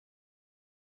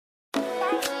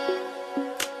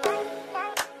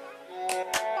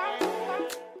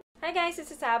Hi guys,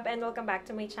 this is Sab and welcome back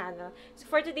to my channel. So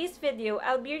for today's video,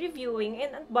 I'll be reviewing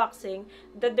and unboxing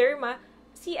the DEERMA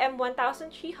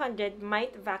CM1300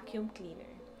 MITE vacuum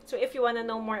cleaner. So if you want to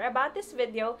know more about this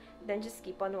video, then just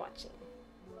keep on watching.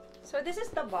 So this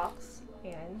is the box.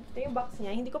 Ayan. Ito yung box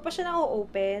niya. Hindi ko pa siya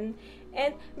na-open.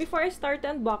 And before I start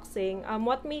unboxing,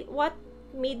 what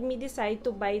made me decide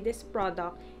to buy this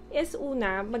product is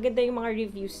una, maganda yung mga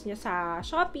reviews niya sa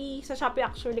Shopee. Sa Shopee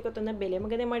actually ko ito nabili.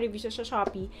 Maganda yung mga reviews niya sa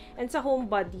Shopee and sa Home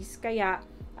Buddies. Kaya,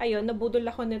 ayun, nabudol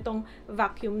ako nitong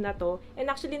vacuum na to. And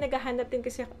actually, naghahanap din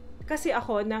kasi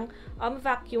ako ng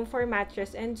vacuum for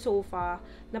mattress and sofa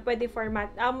na pwede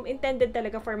intended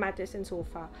talaga for mattress and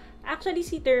sofa. Actually,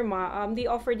 si DEERMA, they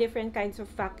offer different kinds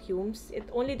of vacuums. It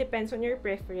only depends on your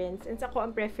preference. And sa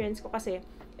ang preference ko kasi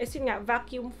is yun nga,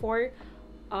 vacuum for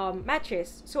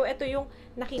mattress. So, ito yung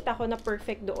nakita ko na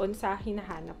perfect doon sa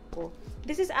hinahanap ko.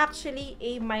 This is actually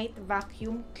a MITE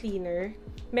vacuum cleaner.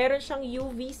 Meron siyang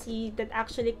UVC that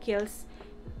actually kills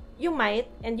yung mite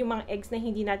and yung mga eggs na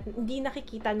hindi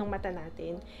nakikita ng mata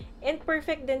natin. And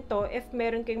perfect din to if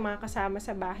meron kayong mga kasama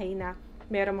sa bahay na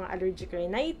meron mga allergic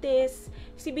rhinitis.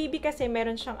 Si baby kasi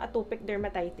meron siyang atopic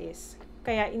dermatitis.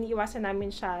 Kaya iniiwasan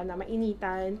namin siya na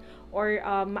mainitan or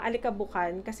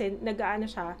maalikabukan kasi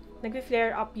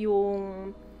nag-flare up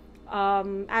yung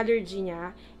allergy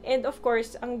niya. And of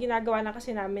course, ang ginagawa na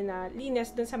kasi namin na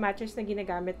linis dun sa mattress na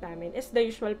ginagamit namin is the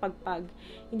usual pagpag.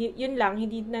 Yun lang,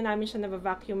 hindi na namin siya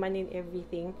na-vacuuman and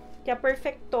everything. Kaya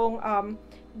perfect tong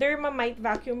DEERMA MITE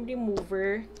vacuum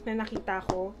remover na nakita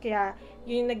ko. Kaya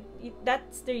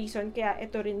that's the reason kaya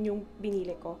ito rin yung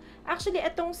binili ko. Actually,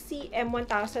 itong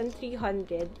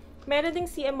CM1300, meron ding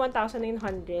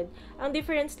CM1900. Ang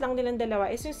difference lang nilang dalawa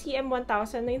is yung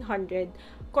CM1900,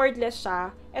 cordless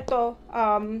siya. Ito,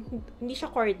 hindi siya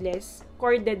cordless.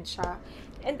 Corded siya.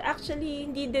 And actually,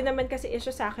 hindi din naman kasi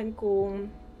issue sa akin kung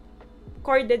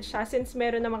corded siya since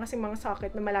meron naman kasi mga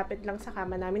socket na malapit lang sa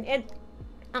kama namin. And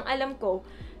ang alam ko,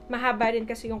 mahaba rin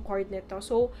kasi yung cord nito.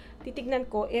 So, titignan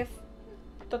ko if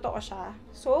totoo siya.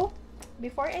 So,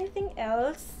 before anything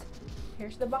else,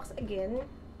 here's the box again.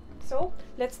 So,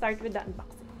 let's start with the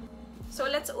unboxing. So,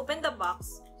 let's open the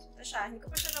box. Ito siya. Hindi ko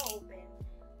pa siya na-open.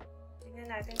 Tingnan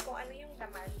natin kung ano yung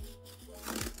laman.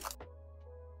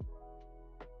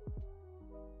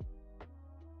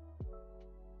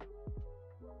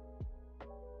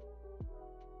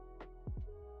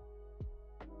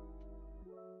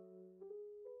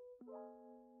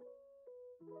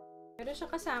 Meron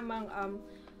siya kasamang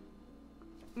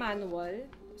manual,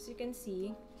 as you can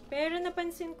see. Pero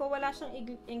napansin ko, wala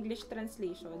siyang English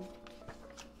translation.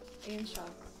 Ayan siya.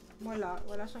 Wala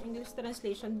siyang English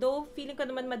translation. Though, feeling ko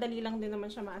naman madali lang din naman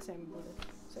siya ma-assemble.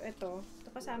 So, ito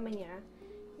kasama niya.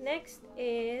 Next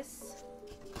is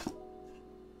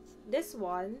this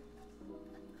one.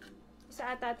 Isa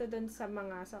ata ito dun sa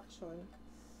mga section.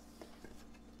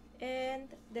 And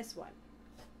this one.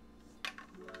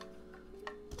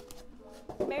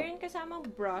 Meron kasamang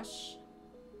brush.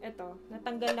 Ito,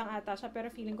 natanggal lang ata siya, pero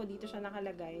feeling ko dito siya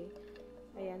nakalagay.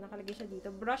 Ayan, nakalagay siya dito.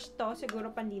 Brush to,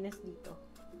 siguro panlinis dito.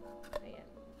 Ayan,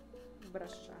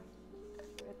 brush siya.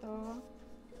 Ito,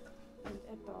 and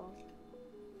ito.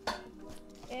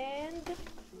 And,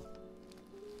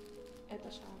 ito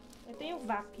siya. Ito yung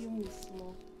vacuum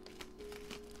mismo.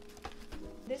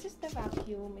 This is the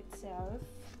vacuum itself.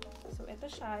 So, ito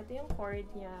siya. Ito yung cord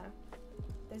niya.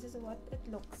 This is what it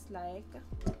looks like.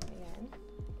 Ayan.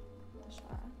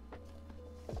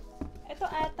 Ito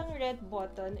atang red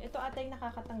button. Ito ata yung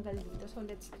nakakatanggal dito. So,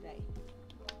 let's try.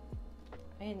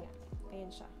 Ayan nga. Ayan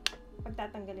siya.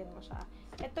 Pagtatanggalin mo siya.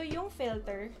 Ito yung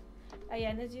filter.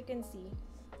 Ayan, as you can see.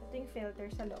 Ito yung filter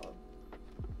sa loob.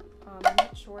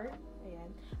 Not sure.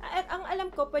 Ayan. At ang alam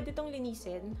ko, pwede itong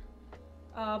linisin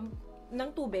ng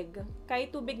tubig.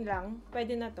 Kahit tubig lang,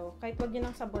 pwede na to. Kahit wag nyo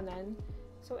ng sabunan.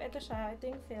 So, ito siya. Ito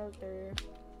yung filter.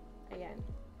 Ayan.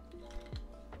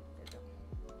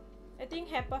 Ito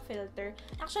yung HEPA filter.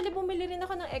 Actually, bumili rin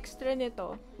ako ng extra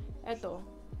nito. Ito.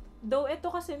 Though, ito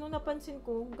kasi nung napansin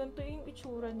ko, ganito yung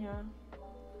itsura niya.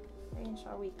 Ayun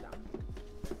siya. Wait lang.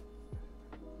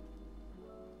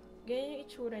 Ganyan yung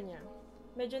itsura niya.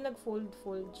 Medyo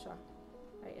nag-fold-fold siya.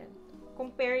 Ayan.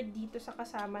 Compared dito sa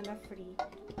kasama na free,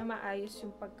 na maayos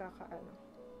yung pagkakaano.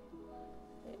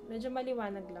 Medyo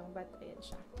maliwanag lang, but ayan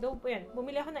siya. Though, ayan.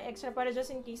 Bumili ako ng extra para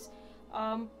just in case,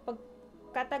 pag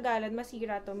katagalan,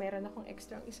 masira to, meron akong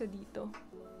extra isa dito.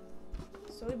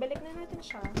 So, ibalik na natin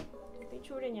siya. Ito yung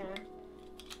tsura niya.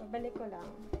 Babalik ko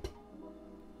lang.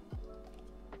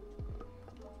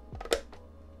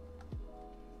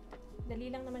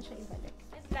 Dali lang naman siya ibalik.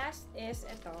 And last is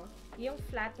ito, yung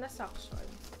flat na suction.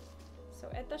 So,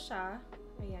 ito siya.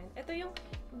 Ayan. Ito yung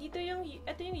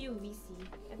UVC.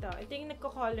 Ito yung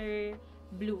nagko-color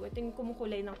blue. Ito yung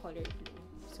kumukulay ng color blue.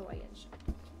 So, ayan siya.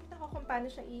 Ito ko kung paano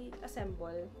siya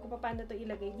i-assemble. Kung paano to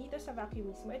ilagay dito sa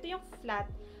vacuum mismo. Ito yung flat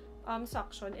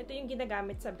suction. Ito yung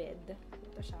ginagamit sa bed.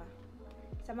 Ito siya.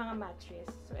 Sa mga mattress.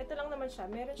 So, ito lang naman siya.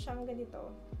 Meron siyang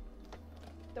ganito.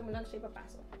 Ito mo lang siya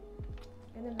ipapasok.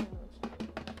 Ganun lang naman siya.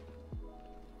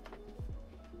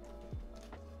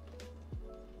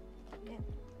 Ayan.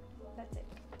 That's it.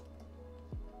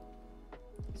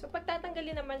 So, pag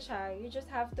tatanggalin naman siya, you just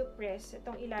have to press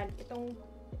itong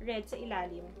red sa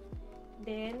ilalim.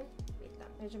 Then, wait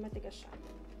lang. Medyo matigas siya.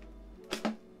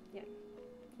 Yan.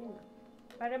 Yan lang.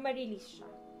 Para ma-release siya.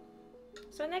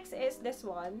 So, next is this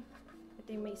one.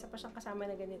 Ito yung may isa pa siyang kasama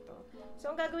na ganito.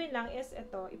 So, ang gagawin lang is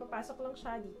ito. Ipapasok lang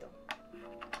siya dito.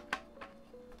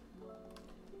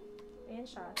 Ayan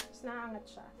siya. Tapos, naaangat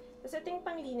siya. Tapos, ito yung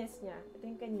panglinis niya. Ito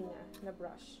yung kanina na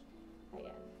brush.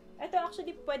 Ayan. Ito,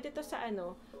 actually, pwede to sa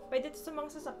pwede to sa mga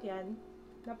sasakyan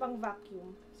na pang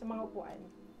vacuum sa mga upuan.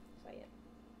 So, ayan.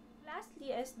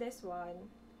 Lastly is this one.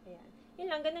 Ayan.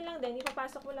 Yun lang, ganun lang din.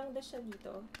 Ipapasok mo lang din siya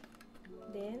dito.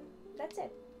 Then, that's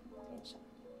it. Ayan siya.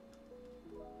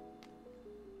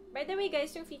 By the way,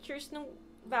 guys, yung features ng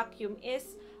vacuum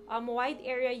is wide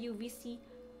area UVC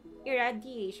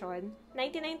irradiation,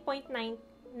 99.9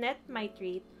 net MITE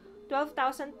rate,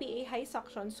 12,000 PA high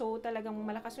suction, so talagang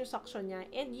malakas yung suction niya.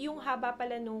 And yung haba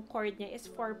pala nung cord niya is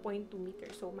 4.2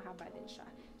 meters, so mahaba din siya.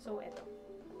 So, eto.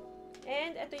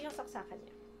 And ito yung saksakan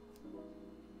niya.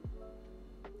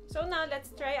 So, now,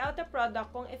 let's try out the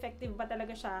product kung effective ba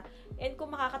talaga siya and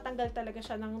kung makakatanggal talaga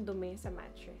siya ng dumi sa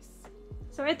mattress.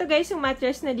 So, ito guys, yung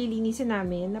mattress na lilinisin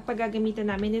namin, na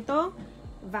paggagamitan namin ito,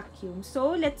 vacuum.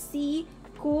 So, let's see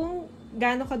kung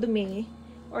gaano kadumi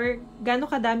or gaano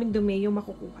kadaming dumi yung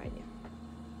makukuha niya.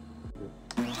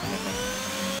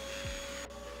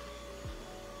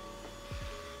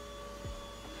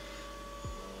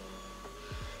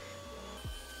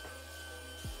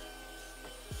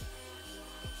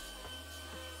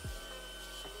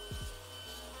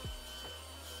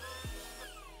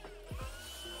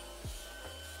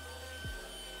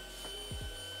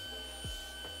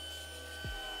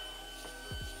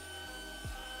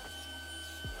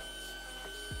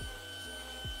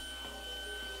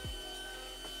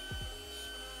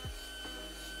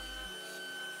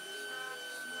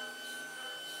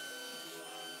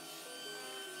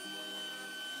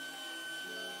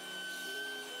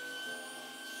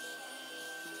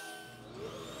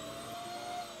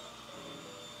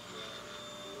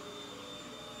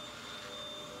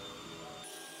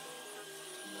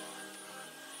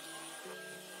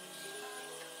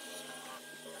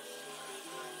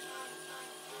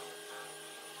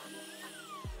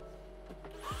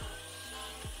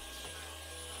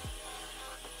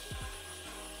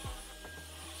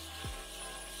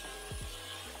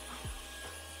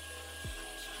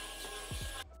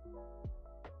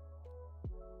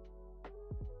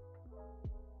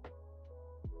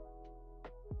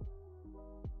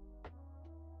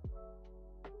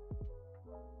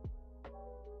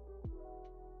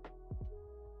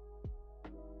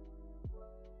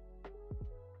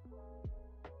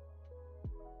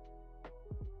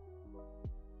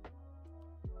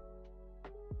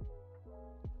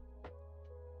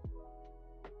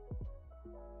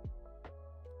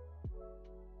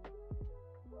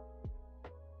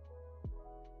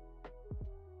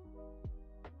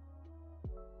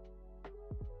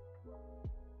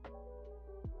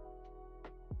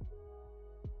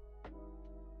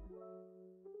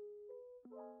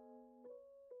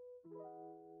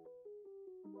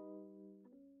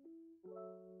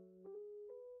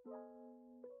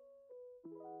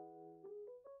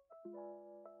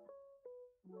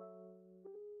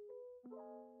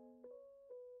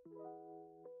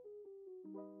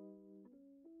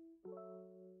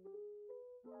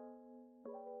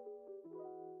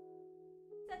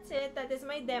 That's it. That is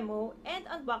my demo and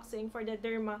unboxing for the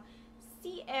DEERMA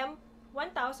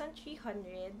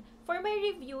CM1300. For my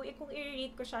review, kung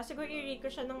i-rate ko siya, siguro i-rate ko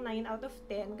siya ng 9 out of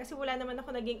 10 kasi wala naman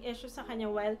ako naging issue sa kanya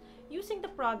while using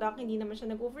the product. Hindi naman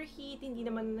siya nag-overheat, hindi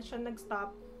naman siya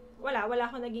nag-stop. Wala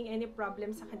ako naging any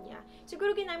problem sa kanya.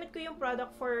 Siguro ginamit ko yung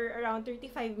product for around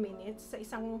 35 minutes sa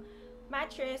isang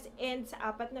mattress and sa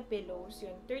 4 na pillows.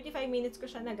 Yun, 35 minutes ko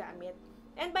siya nagamit.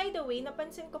 And by the way,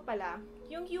 napansin ko pala,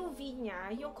 yung UV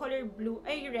niya, yung color blue,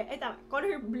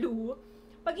 color blue,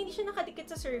 pag hindi siya nakadikit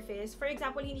sa surface, for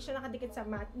example, hindi siya nakadikit sa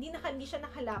hindi siya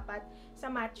nakalapat sa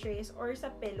mattress or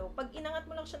sa pillow, pag inangat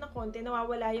mo lang siya ng konti,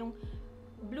 nawawala yung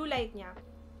blue light niya.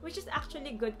 Which is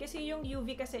actually good kasi yung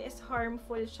UV kasi is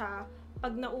harmful siya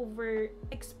pag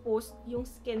na-overexposed yung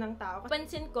skin ng tao.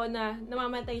 Pansin ko na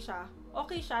namamatay siya.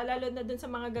 Okay siya, lalo na dun sa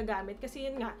mga gagamit. Kasi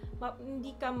yun nga,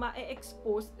 hindi ka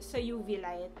ma-expose sa UV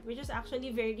light, which is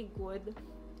actually very good.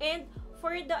 And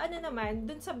for the naman,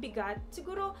 dun sa bigat,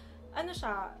 siguro,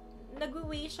 siya,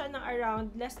 nag-weigh siya ng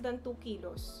around less than 2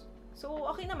 kilos. So,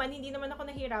 okay naman, hindi naman ako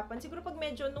nahirapan. Siguro pag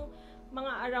medyo nung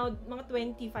around mga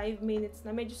 25 minutes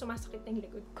na medyo sumasakit ng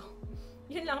likod ko.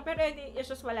 Yun lang, pero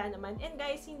issues wala naman. And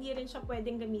guys, hindi rin siya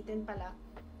pwedeng gamitin pala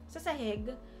sa sahig.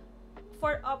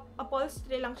 For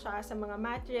upholstery lang siya sa mga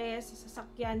mattress, sa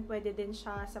sasakyan, pwede din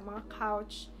siya sa mga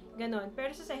couch, ganon.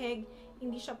 Pero sa sahig,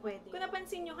 hindi siya pwede. Kung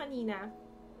napansin nyo kanina,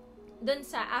 dun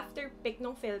sa after pick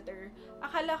ng filter,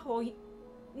 akala ko,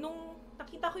 nung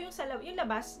nakita ko yung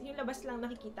labas lang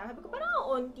nakikita, sabi ko,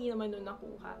 parang onti naman nun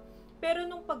nakuha. Pero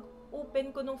nung pag-open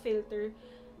ko ng filter,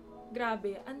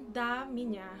 grabe, ang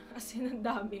dami niya. As in, ang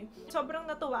dami. Sobrang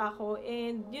natuwa ako.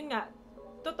 And, yun nga,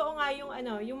 totoo nga yung,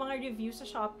 yung mga reviews sa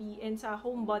Shopee and sa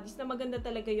Homebodies na maganda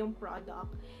talaga yung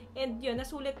product. And, yun,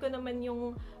 nasulit ko naman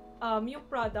yung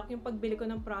product, yung pagbili ko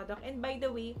ng product. And, by the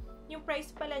way, yung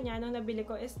price pala niya nung nabili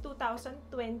ko is 2,020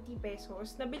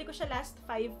 pesos. Nabili ko siya last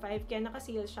 5,500, kaya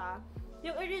naka-sale siya.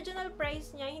 Yung original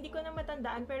price niya, hindi ko na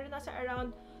matandaan, pero nasa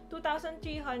around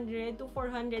 2,300 to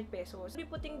 400 pesos. I'll be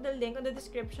putting the link on the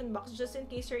description box just in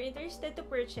case you're interested to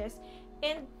purchase.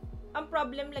 And ang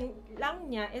problem lang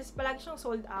niya is palagi siyang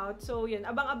sold out. So yun,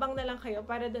 abang-abang na lang kayo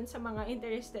para dun sa mga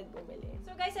interested bumili.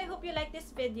 So guys, I hope you like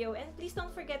this video and please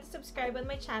don't forget to subscribe on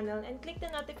my channel and click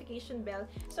the notification bell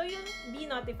so you'll be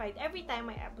notified every time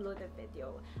I upload a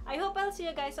video. I hope I'll see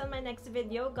you guys on my next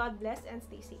video. God bless and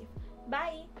stay safe.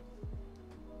 Bye!